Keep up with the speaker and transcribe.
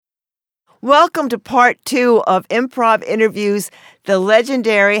Welcome to part 2 of Improv Interviews, the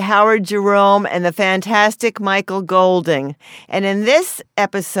legendary Howard Jerome and the fantastic Michael Golding. And in this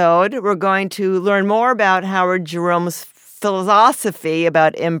episode, we're going to learn more about Howard Jerome's philosophy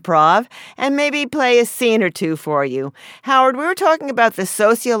about improv and maybe play a scene or two for you. Howard, we were talking about the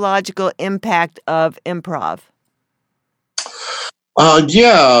sociological impact of improv.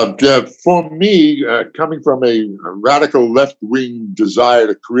 For me, coming from a radical left-wing desire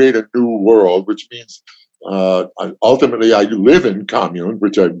to create a new world, which means ultimately I live in commune,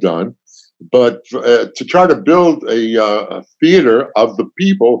 which I've done, but to try to build a theater of the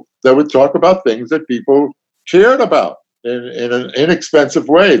people that would talk about things that people cared about in an inexpensive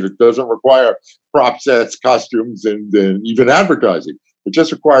way that doesn't require prop sets, costumes, and even advertising. It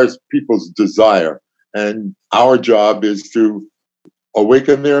just requires people's desire. And our job is to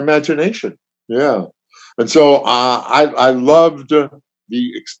awaken their imagination. Yeah. And so I loved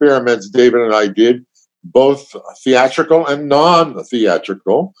the experiments David and I did, both theatrical and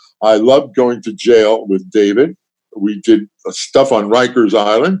non-theatrical. I loved going to jail with David. We did stuff on Rikers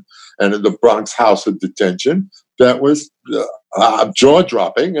Island and in the Bronx House of Detention that was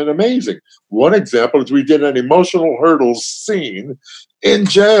jaw-dropping and amazing. One example is we did an emotional hurdles scene in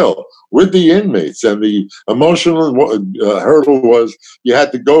jail with the inmates, and the emotional hurdle was you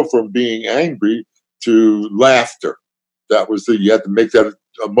had to go from being angry to laughter. You had to make that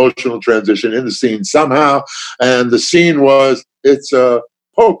emotional transition in the scene somehow, and the scene was it's a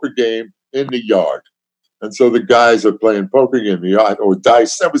poker game in the yard. And so the guys are playing poker in the yard, or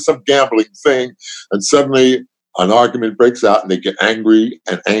dice. That was some gambling thing, and suddenly an argument breaks out, and they get angry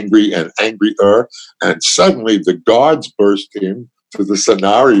and angry and angrier, and suddenly the guards burst in to the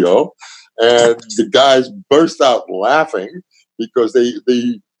scenario, and the guys burst out laughing because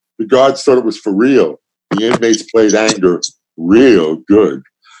the guards thought it was for real. The inmates played anger real good,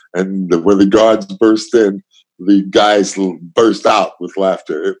 and when the guards burst in, the guys burst out with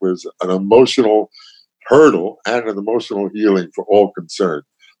laughter. It was an emotional hurdle and an emotional healing for all concerned.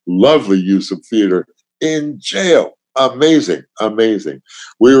 Lovely use of theater in jail. Amazing, amazing.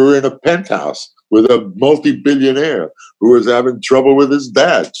 We were in a penthouse with a multi-billionaire who was having trouble with his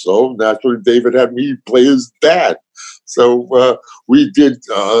dad. So naturally, David had me play his dad. So we did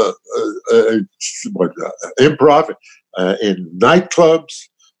improv in nightclubs.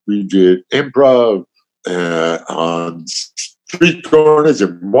 We did improv on street corners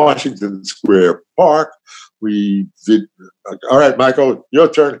in Washington Square Park. We did, all right, Michael, your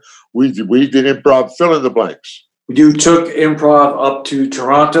turn. We did improv, fill in the blanks. You took improv up to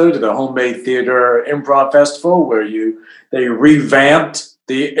Toronto to the Homemade Theatre Improv Festival, where they revamped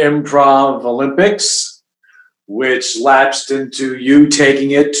the Improv Olympics, which lapsed into you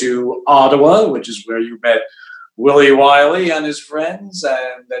taking it to Ottawa, which is where you met Willie Wiley and his friends,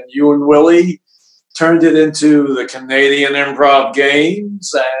 and then you and Willie turned it into the Canadian Improv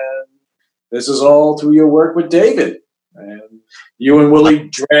Games, and this is all through your work with David. And you and Willie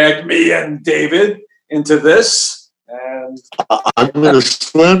dragged me and David into this. And I'm going to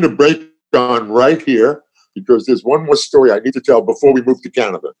slam the brake on right here because there's one more story I need to tell before we move to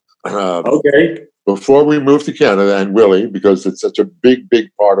Canada. Okay. Before we move to Canada and Willie, because it's such a big, big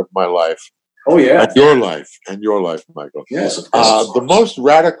part of my life. Oh, yeah. And your life, Michael. Yes, of course. The most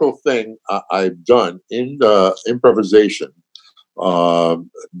radical thing I've done in improvisation,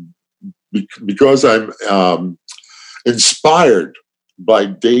 because I'm inspired by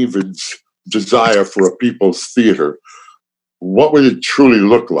David's desire for a people's theater, what would it truly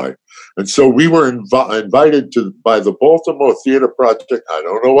look like? And so we were invited by the Baltimore Theater Project. I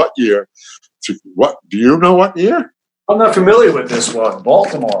don't know what year. Do you know what year? I'm not familiar with this one.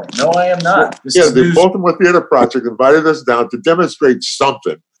 Baltimore. No, I am not. The Baltimore Theater Project invited us down to demonstrate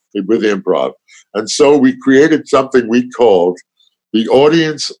something with improv. And so we created something we called the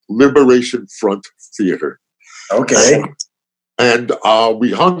Audience Liberation Front Theater. Okay. And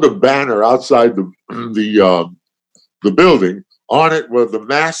we hung a banner outside the building. On it were the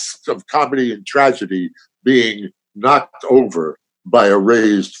masks of comedy and tragedy being knocked over by a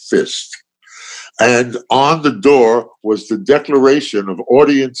raised fist. And on the door was the Declaration of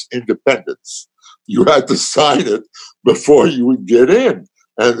Audience Independence. You had to sign it before you would get in.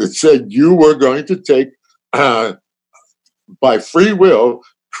 And it said you were going to take, by free will,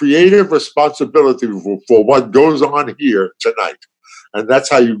 creative responsibility for what goes on here tonight. And that's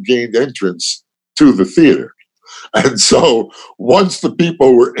how you gained entrance to the theater. And so once the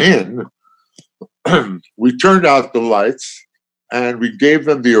people were in, we turned out the lights and we gave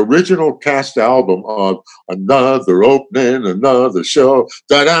them the original cast album of Another Opening, Another Show,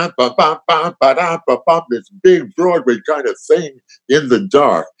 da-da-ba-ba-ba-ba-da-ba-ba, this big Broadway kind of thing in the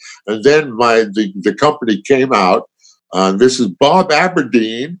dark. And then the company came out, this is Bob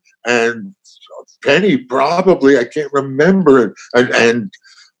Aberdeen and Penny, probably, I can't remember, and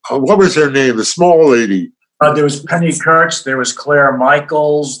what was her name, the small lady? There was Penny Kurtz, there was Claire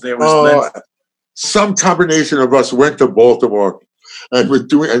Michaels, there was some combination of us went to Baltimore and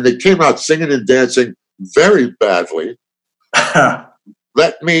they came out singing and dancing very badly.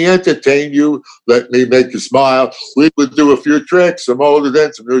 Let me entertain you. Let me make you smile. We would do a few tricks, some older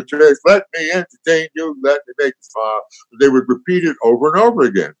then, some new tricks. Let me entertain you. Let me make you smile. They would repeat it over and over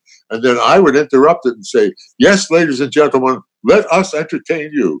again. And then I would interrupt it and say, yes, ladies and gentlemen, let us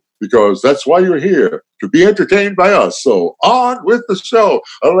entertain you, because that's why you're here, to be entertained by us. So on with the show.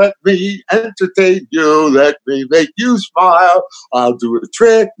 Let me entertain you. Let me make you smile. I'll do a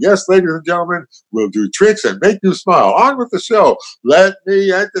trick. Yes, ladies and gentlemen, we'll do tricks and make you smile. On with the show. Let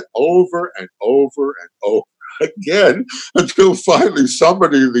me enter over and over and over again, until finally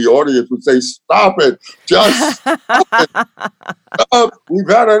somebody in the audience would say, stop it. Just stop it. Stop. We've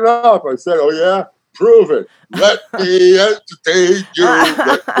had enough. I said, oh, yeah? Prove it. Let me entertain you.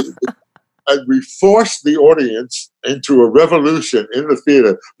 And we forced the audience into a revolution in the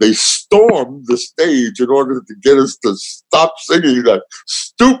theater. They stormed the stage in order to get us to stop singing that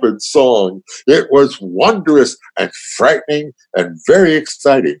stupid song. It was wondrous and frightening and very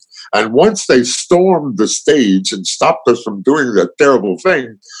exciting. And once they stormed the stage and stopped us from doing that terrible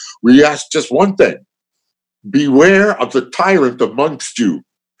thing, we asked just one thing: beware of the tyrant amongst you.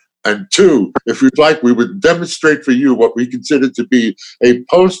 And two, if you'd like, we would demonstrate for you what we consider to be a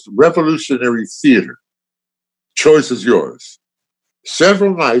post-revolutionary theater. Choice is yours.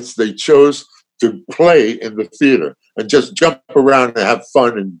 Several nights they chose to play in the theater and just jump around and have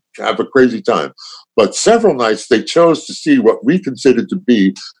fun and have a crazy time. But several nights they chose to see what we considered to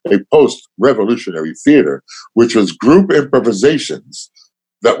be a post-revolutionary theater, which was group improvisations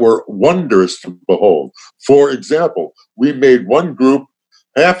that were wondrous to behold. For example, we made one group,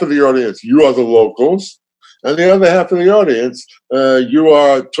 half of the audience, you are the locals, and the other half of the audience, you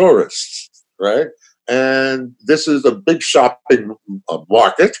are tourists, right? And this is a big shopping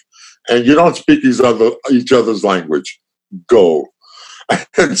market, and you don't speak each other's language. Go.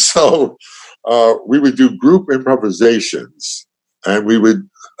 And so we would do group improvisations, and we would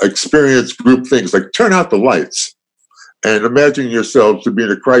experience group things like turn out the lights and imagine yourselves to be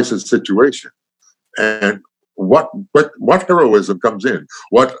in a crisis situation. And what heroism comes in,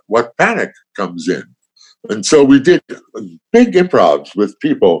 what panic comes in. And so we did big improvs with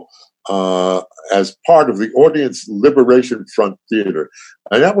people as part of the Audience Liberation Front Theater.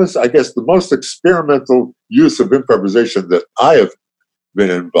 And that was, I guess, the most experimental use of improvisation that I have been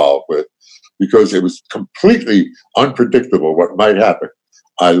involved with, because it was completely unpredictable what might happen.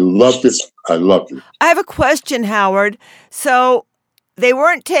 I loved it. I loved it. I have a question, Howard. So they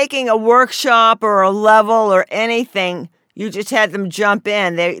weren't taking a workshop or a level or anything. You just had them jump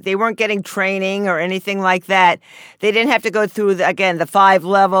in. They weren't getting training or anything like that. They didn't have to go through, the 5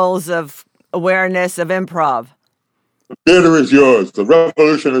 levels of awareness of improv. The theater is yours. The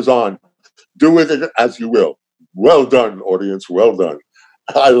revolution is on. Do with it as you will. Well done, audience. Well done.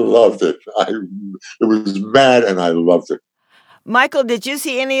 I loved it. It was mad, and I loved it. Michael, did you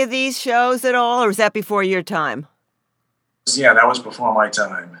see any of these shows at all, or was that before your time? Yeah, that was before my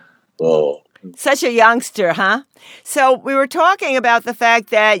time. Oh. Such a youngster, huh? So we were talking about the fact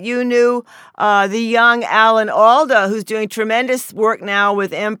that you knew the young Alan Alda, who's doing tremendous work now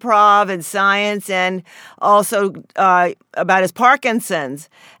with improv and science, and also about his Parkinson's.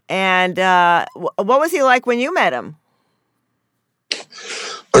 And what was he like when you met him?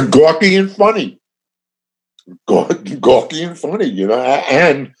 Gawky and funny. Gawky and funny,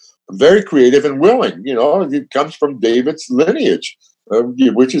 and very creative and willing. It comes from David's lineage.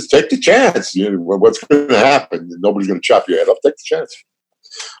 Which is take the chance. What's going to happen? Nobody's going to chop your head off. Take the chance.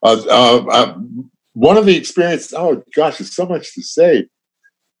 One of the experiences. Oh gosh, there's so much to say.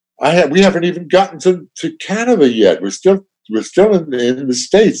 We haven't even gotten to Canada yet. We're still in the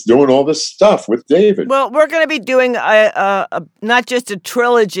States doing all this stuff with David. Well, we're going to be doing not just a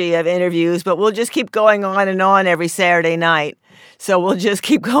trilogy of interviews, but we'll just keep going on and on every Saturday night. So we'll just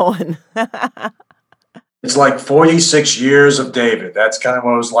keep going. It's like 46 years of David. That's kind of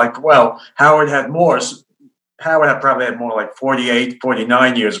what it was like. Well, Howard had more. Howard probably had more, like 48,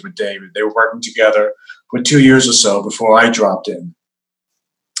 49 years with David. They were working together for 2 years or so before I dropped in.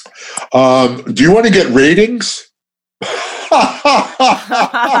 Do you want to get ratings?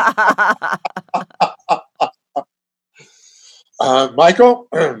 Michael,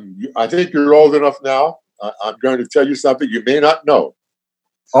 I think you're old enough now. I'm going to tell you something you may not know.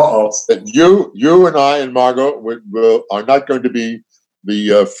 That you and I and Margot are not going to be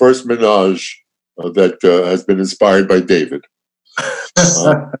the first menage that has been inspired by David.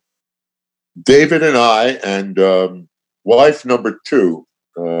 David and I and wife number 2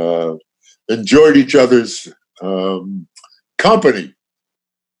 enjoyed each other's company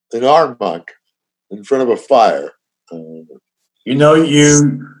in Armonk in front of a fire. You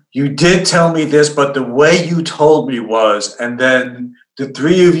did tell me this, but the way you told me was, and then the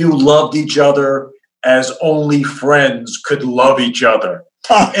 3 of you loved each other as only friends could love each other.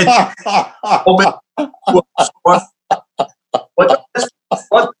 What does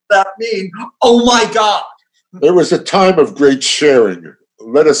that mean? Oh my God! It was a time of great sharing.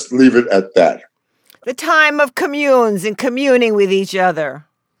 Let us leave it at that. The time of communes and communing with each other.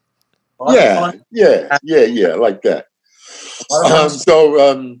 Yeah, like that.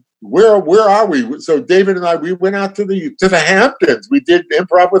 Where are we? So David and I, we went out to the Hamptons. We did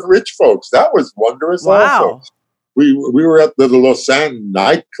improv with rich folks. That was wondrous. Wow. Also. We were at the Lausanne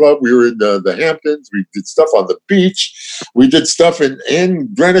nightclub. We were in the Hamptons. We did stuff on the beach. We did stuff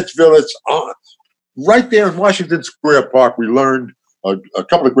in Greenwich Village. Right there in Washington Square Park, we learned a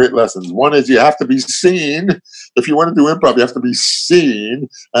couple of great lessons. One is you have to be seen. If you want to do improv, you have to be seen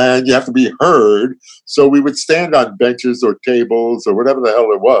and you have to be heard. So we would stand on benches or tables or whatever the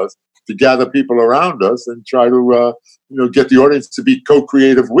hell it was to gather people around us and try to get the audience to be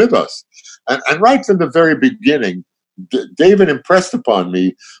co-creative with us. And right from the very beginning, David impressed upon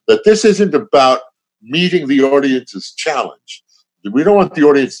me that this isn't about meeting the audience's challenge. We don't want the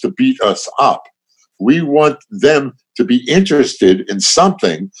audience to beat us up. We want them to be interested in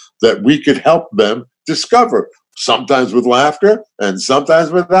something that we could help them discover, sometimes with laughter and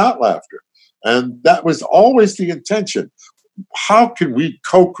sometimes without laughter. And that was always the intention. How can we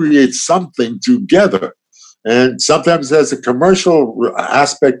co-create something together? And sometimes there's a commercial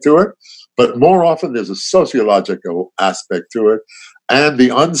aspect to it, but more often there's a sociological aspect to it and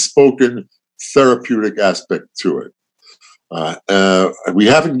the unspoken therapeutic aspect to it. We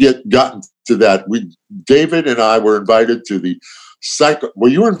haven't yet gotten to that. David and I were invited to the Were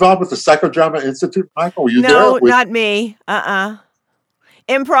you involved with the Psychodrama Institute, Michael? Were you there? No, not me.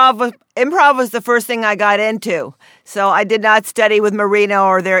 Improv was the first thing I got into. So I did not study with Marino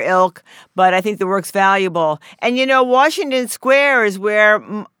or their ilk, but I think the work's valuable. And Washington Square is where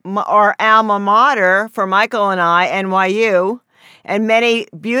our alma mater for Michael and I, NYU, and many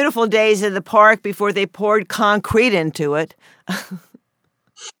beautiful days in the park before they poured concrete into it.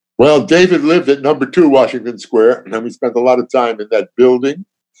 Well, David lived at number 2 Washington Square, and we spent a lot of time in that building.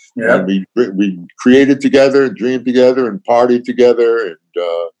 Yeah. And we created together, dreamed together, and partied together. And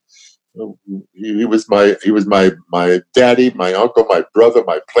he was my daddy, my uncle, my brother,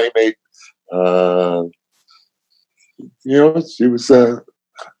 my playmate. He was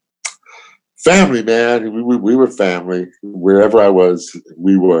family, man. We were family. Wherever I was,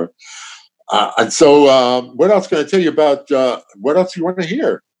 we were. And so, what else can I tell you about? What else you want to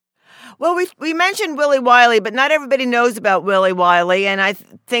hear? Well, we mentioned Willie Wiley, but not everybody knows about Willie Wiley, and I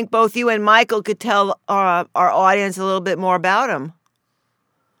think both you and Michael could tell our audience a little bit more about him.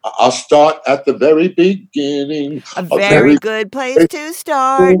 I'll start at the very beginning. A very good place to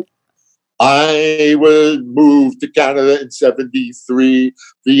start. I was moved to Canada in 1973.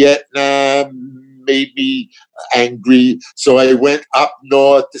 Vietnam made me angry, so I went up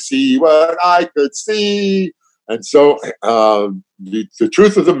north to see what I could see. And so the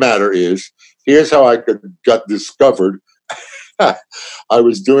truth of the matter is, here's how I got discovered. I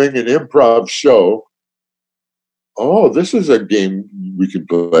was doing an improv show. Oh, this is a game we can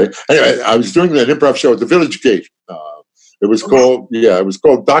play. Anyway, I was doing an improv show at the Village Gate. It was called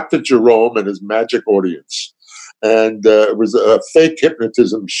Dr. Jerome and His Magic Audience. And it was a fake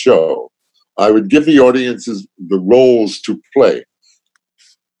hypnotism show. I would give the audiences the roles to play.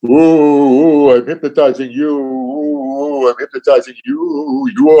 Ooh, I'm hypnotizing you. Ooh, I'm hypnotizing you.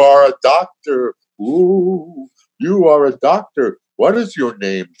 You are a doctor. Ooh, you are a doctor. What is your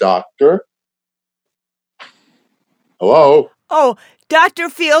name, doctor? Hello? Oh, Dr.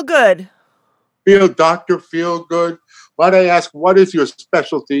 Feelgood. Dr. Feelgood. Might I ask, what is your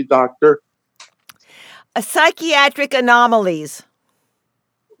specialty, doctor? Psychiatric anomalies.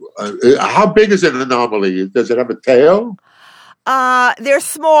 How big is an anomaly? Does it have a tail? They're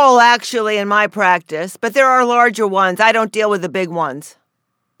small, actually, in my practice, but there are larger ones. I don't deal with the big ones.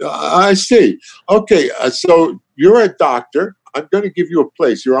 I see. Okay, so you're a doctor. I'm going to give you a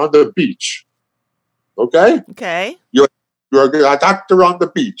place. You're on the beach. Okay? Okay. You're a doctor on the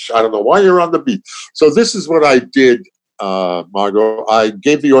beach. I don't know why you're on the beach. So this is what I did Margot, I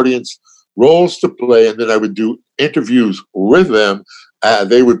gave the audience roles to play, and then I would do interviews with them.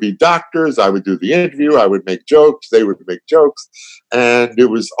 They would be doctors. I would do the interview. I would make jokes. They would make jokes. And it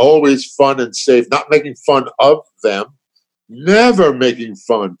was always fun and safe, not making fun of them, never making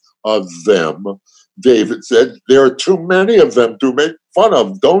fun of them. David said, there are too many of them to make fun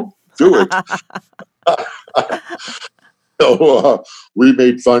of. Don't do it. So we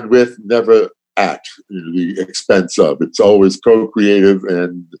made fun with, never at the expense of. It's always co-creative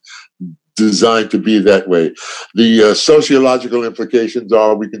and designed to be that way. The sociological implications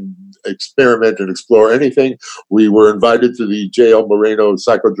are we can experiment and explore anything. We were invited to the J.L. Moreno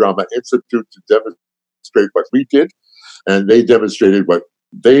Psychodrama Institute to demonstrate what we did, and they demonstrated what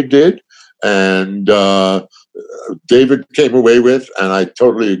they did. And David came away with, and I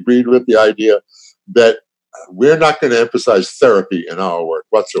totally agreed with the idea that we're not going to emphasize therapy in our work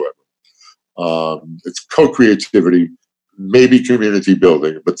whatsoever. It's co-creativity, maybe community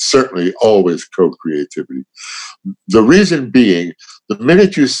building, but certainly always co-creativity. The reason being, the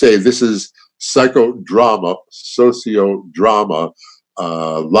minute you say this is psychodrama, sociodrama,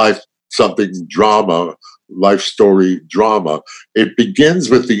 life something drama, life story drama, it begins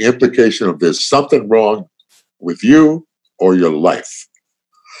with the implication of there's something wrong with you or your life.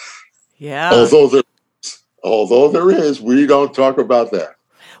 Yeah. Although there is, we don't talk about that.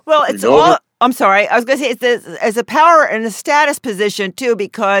 Well, it's all. I'm sorry. I was going to say it's as a power and a status position too,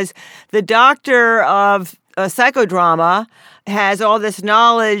 because the doctor of psychodrama has all this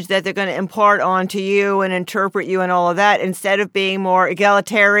knowledge that they're going to impart onto you and interpret you and all of that, instead of being more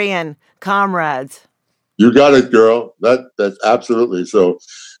egalitarian comrades. You got it, girl. That's absolutely so.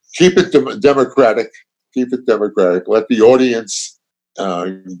 Keep it democratic. Keep it democratic. Let the audience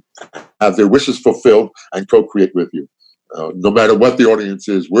have their wishes fulfilled and co-create with you, no matter what the audience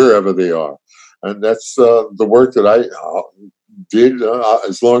is, wherever they are. And that's the work that I did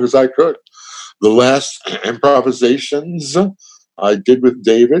as long as I could. The last improvisations I did with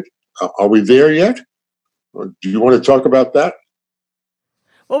David. Are we there yet? Or do you want to talk about that?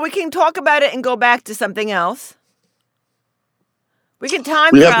 Well, we can talk about it and go back to something else. We can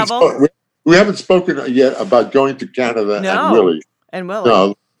time travel. We haven't spoken yet about going to Canada and Willie.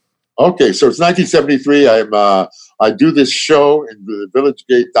 No. Okay, so it's 1973. I do this show in the Village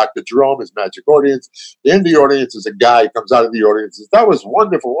Gate. Dr. Jerome, his magic audience. In the audience is a guy who comes out of the audience and says, that was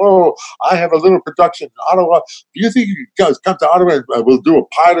wonderful. Oh, I have a little production in Ottawa. Do you think you guys come to Ottawa and we'll do a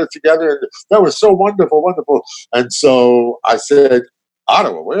pilot together? And that was so wonderful, wonderful. And so I said,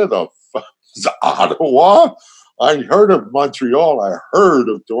 Ottawa, where the fuck is Ottawa? I heard of Montreal. I heard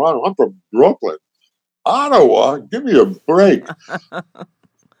of Toronto. I'm from Brooklyn. Ottawa, give me a break.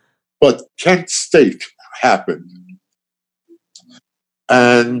 But Kent State happened.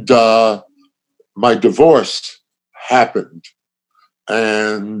 And my divorce happened.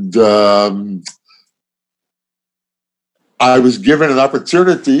 And I was given an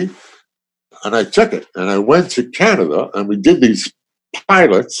opportunity, and I took it. And I went to Canada, and we did these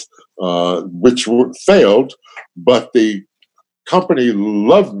pilots, which failed, but the company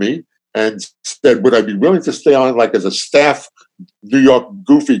loved me and said, would I be willing to stay on like as a staff New York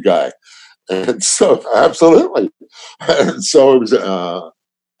goofy guy? And so, absolutely. And so it was,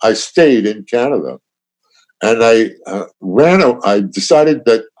 I stayed in Canada. And I decided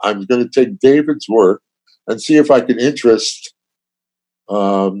that I was going to take David's work and see if I could interest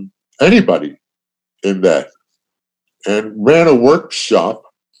anybody in that. And ran a workshop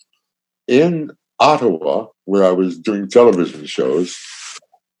in Ottawa where I was doing television shows.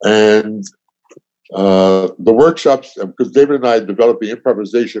 And the workshops, because David and I developed the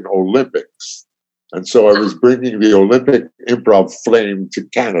Improvisation Olympics. And so I was bringing the Olympic improv flame to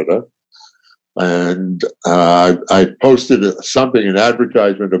Canada. And I posted something, an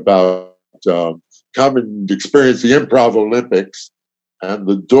advertisement about come and experience the Improv Olympics. And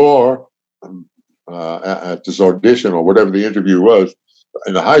the door at this audition or whatever the interview was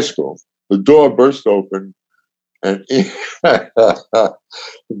in the high school, the door burst open. And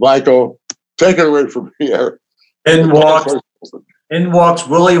Michael, take it away from here. In walks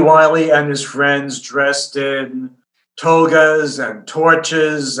Willie Wiley and his friends dressed in togas and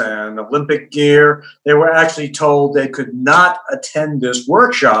torches and Olympic gear. They were actually told they could not attend this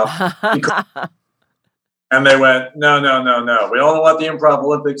workshop. And they went, no. We don't know what the Improv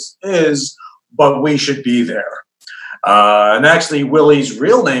Olympics is, but we should be there. And actually, Willie's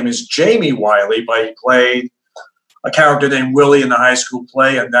real name is Jamie Wiley, but he played a character named Willie in the high school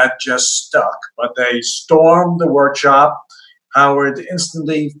play, and that just stuck. But they stormed the workshop. Howard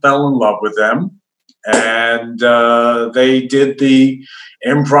instantly fell in love with them, and they did the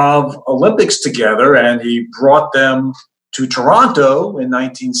Improv Olympics together, and he brought them to Toronto in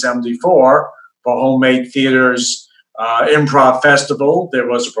 1974 for Homemade Theater's improv festival. There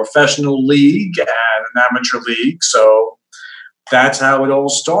was a professional league and an amateur league. So that's how it all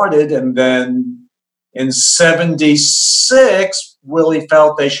started. And then in 76, Willie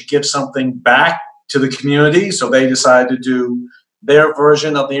felt they should give something back to the community. So they decided to do their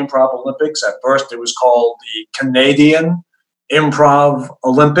version of the Improv Olympics. At first, it was called the Canadian Improv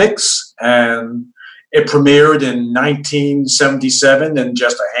Olympics. And it premiered in 1977 in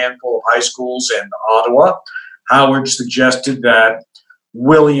just a handful of high schools in Ottawa. Howard suggested that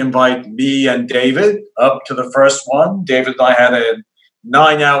Willie invite me and David up to the first one. David and I had a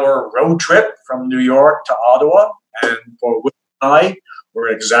 9-hour road trip from New York to Ottawa. And for Willie and I, we're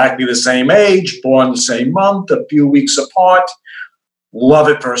exactly the same age, born the same month, a few weeks apart. Love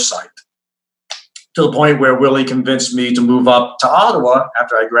at first sight. To the point where Willie convinced me to move up to Ottawa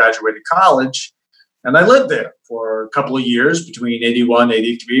after I graduated college. And I lived there for a couple of years between 81 and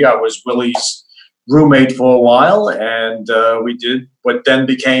 83. I was Willie's roommate for a while, and we did what then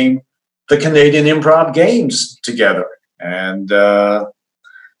became the Canadian Improv Games together. And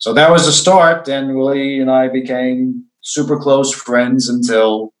so that was the start, and Willie and I became super close friends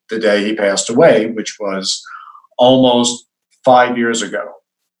until the day he passed away, which was almost 5 years ago.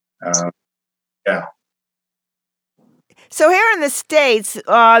 Yeah. So here in the States,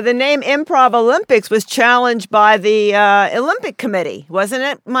 the name Improv Olympics was challenged by the Olympic Committee, wasn't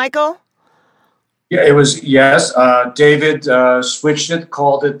it, Michael? Yeah, it was, yes. David switched it,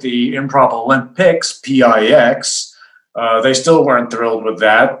 called it the Improv Olympics, PIX. They still weren't thrilled with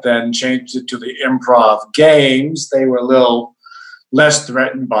that, then changed it to the Improv Games. They were a little less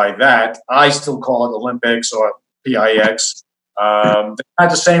threatened by that. I still call it Olympics or PIX. They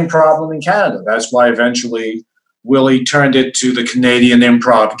had the same problem in Canada. That's why eventually Willie turned it to the Canadian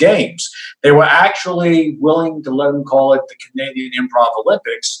Improv Games. They were actually willing to let him call it the Canadian Improv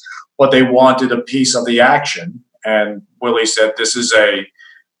Olympics, but they wanted a piece of the action. And Willie said, this is a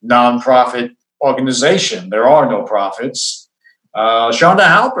nonprofit organization. There are no profits. Shonda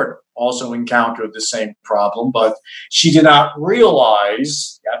Halpern also encountered the same problem, but she did not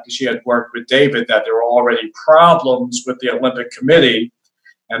realize, after she had worked with David, that there were already problems with the Olympic Committee,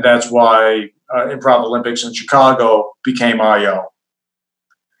 and that's why Improv Olympics in Chicago became IO.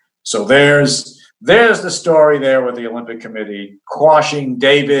 So there's the story there with the Olympic Committee, quashing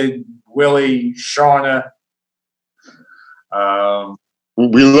David, Willie, Shauna.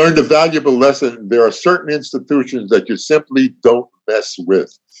 We learned a valuable lesson. There are certain institutions that you simply don't mess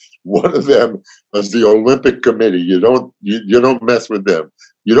with. One of them is the Olympic Committee. You don't mess with them.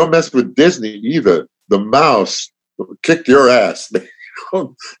 You don't mess with Disney either. The mouse kicked your ass.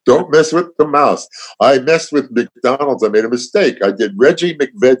 Don't mess with the mouse. I messed with McDonald's. I made a mistake. I did Reggie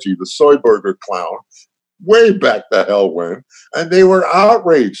McVeggie, the soy burger clown, way back the hell when, and they were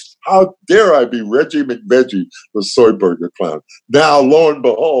outraged. How dare I be Reggie McVeggie, the soy burger clown? Now, lo and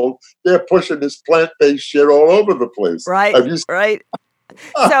behold, they're pushing this plant-based shit all over the place. Right, right.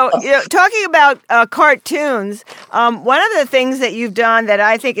 So, talking about cartoons, one of the things that you've done that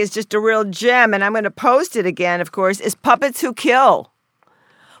I think is just a real gem, and I'm going to post it again, of course, is Puppets Who Kill.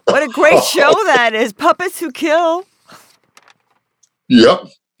 What a great show that is, Puppets Who Kill. Yep.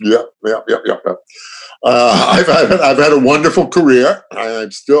 I've had a wonderful career. I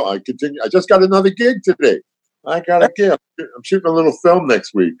continue. I just got another gig today. I got a gig. I'm shooting a little film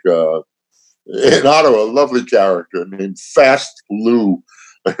next week in Ottawa. A lovely character named Fast Lou.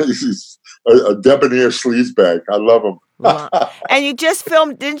 He's a debonair sleazebag. I love him. And you just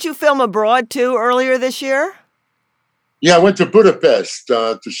didn't you film abroad too earlier this year? Yeah, I went to Budapest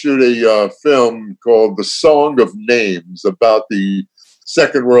to shoot a film called The Song of Names about the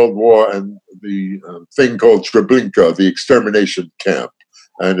Second World War and the thing called Treblinka, the extermination camp,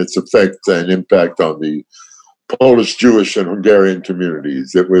 and its effect and impact on the Polish, Jewish, and Hungarian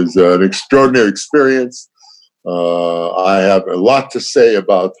communities. It was an extraordinary experience. I have a lot to say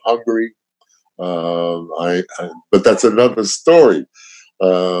about Hungary, but that's another story.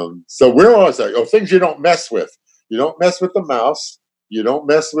 So where was I? Oh, things you don't mess with. You don't mess with the mouse. You don't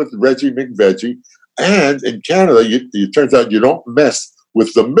mess with Reggie McVeggie. And in Canada, it turns out you don't mess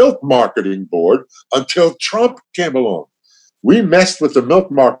with the milk marketing board until Trump came along. We messed with the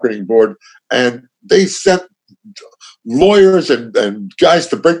milk marketing board, and they sent lawyers and guys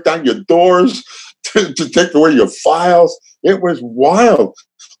to break down your doors, to take away your files. It was wild.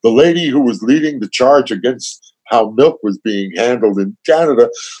 The lady who was leading the charge against how milk was being handled in Canada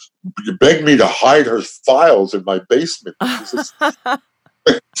begged me to hide her files in my basement.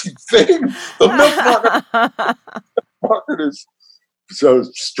 Thing. The milk market is so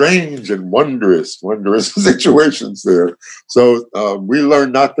strange and wondrous situations there. So we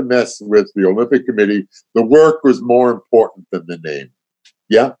learned not to mess with the Olympic Committee. The work was more important than the name.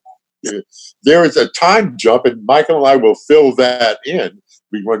 Yeah. There is a time jump, and Michael and I will fill that in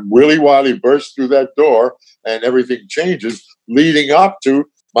when Willy Wiley bursts through that door and everything changes, leading up to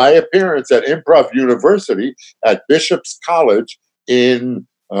my appearance at Improv University at Bishop's College in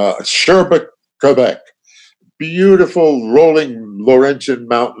Sherbrooke, Quebec. Beautiful rolling Laurentian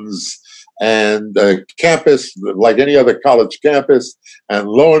mountains and campus like any other college campus. And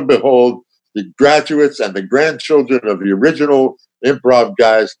lo and behold, the graduates and the grandchildren of the original improv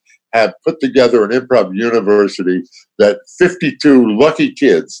guys have put together an improv university that 52 lucky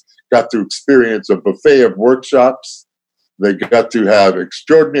kids got to experience a buffet of workshops. They got to have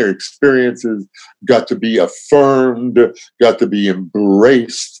extraordinary experiences, got to be affirmed, got to be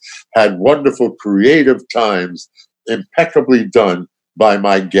embraced, had wonderful creative times, impeccably done by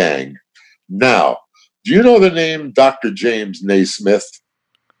my gang. Now, do you know the name Dr. James Naismith?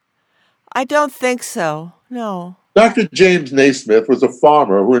 I don't think so. No. Dr. James Naismith was a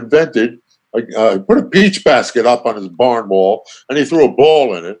farmer who invented, put a peach basket up on his barn wall, and he threw a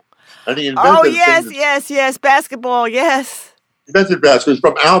ball in it. And he invented yes, basketball, yes. Invented basketball. He's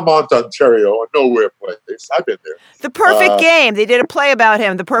from Almont, Ontario, a nowhere place. I've been there. The Perfect Game. They did a play about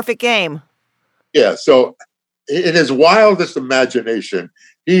him, The Perfect Game. Yeah, so in his wildest imagination,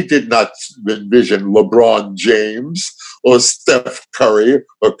 he did not envision LeBron James or Steph Curry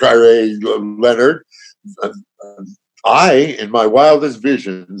or Kyrie Leonard. I, in my wildest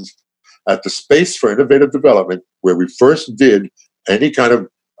visions, at the Space for Innovative Development, where we first did any kind of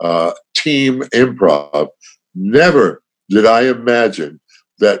team improv, never did I imagine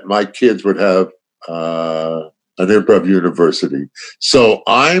that my kids would have an improv university. So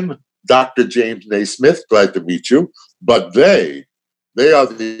I'm Dr. James Naismith, glad to meet you, but they are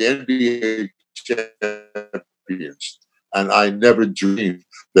the NBA champions, and I never dreamed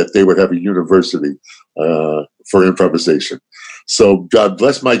that they would have a university for improvisation. So God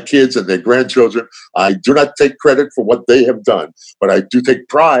bless my kids and their grandchildren. I do not take credit for what they have done, but I do take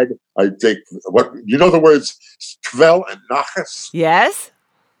pride. I take what, you know the words Kvel and Nachas? Yes.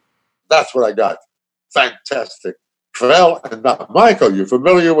 That's what I got. Fantastic. Kvel and Nachas. Michael, you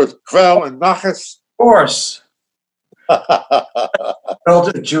familiar with Kvel and Nachas? Of course.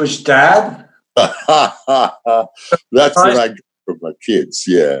 Jewish dad? That's what I get from my kids.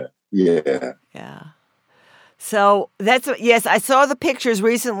 Yeah. So yes, I saw the pictures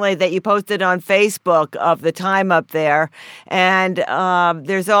recently that you posted on Facebook of the time up there. And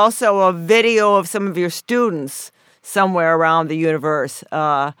there's also a video of some of your students somewhere around the universe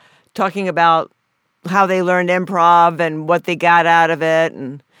talking about how they learned improv and what they got out of it.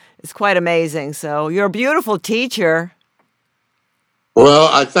 And it's quite amazing. So you're a beautiful teacher. Well,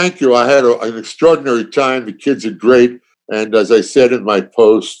 I thank you. I had an extraordinary time. The kids are great. And as I said in my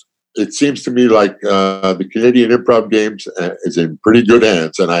post, it seems to me like the Canadian Improv Games is in pretty good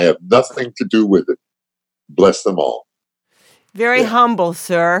hands, and I have nothing to do with it. Bless them all. Very humble,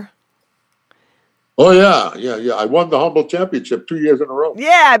 sir. Oh, yeah. I won the Humble Championship 2 years in a row.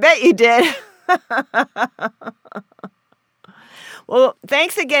 Yeah, I bet you did. Well,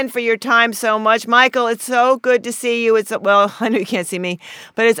 thanks again for your time so much. Michael, it's so good to see you. Well, I know you can't see me,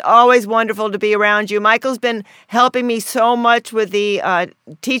 but it's always wonderful to be around you. Michael's been helping me so much with the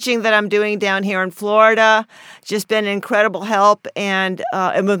teaching that I'm doing down here in Florida. Just been incredible help, and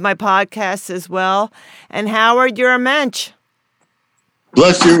with my podcasts as well. And Howard, you're a mensch.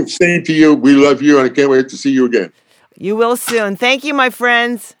 Bless you. Same to you. We love you, and I can't wait to see you again. You will soon. Thank you, my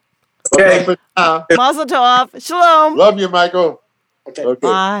friends. Okay. Mazel tov. Shalom. Love you, Michael. Okay. Okay.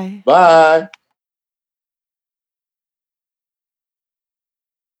 Bye. Bye.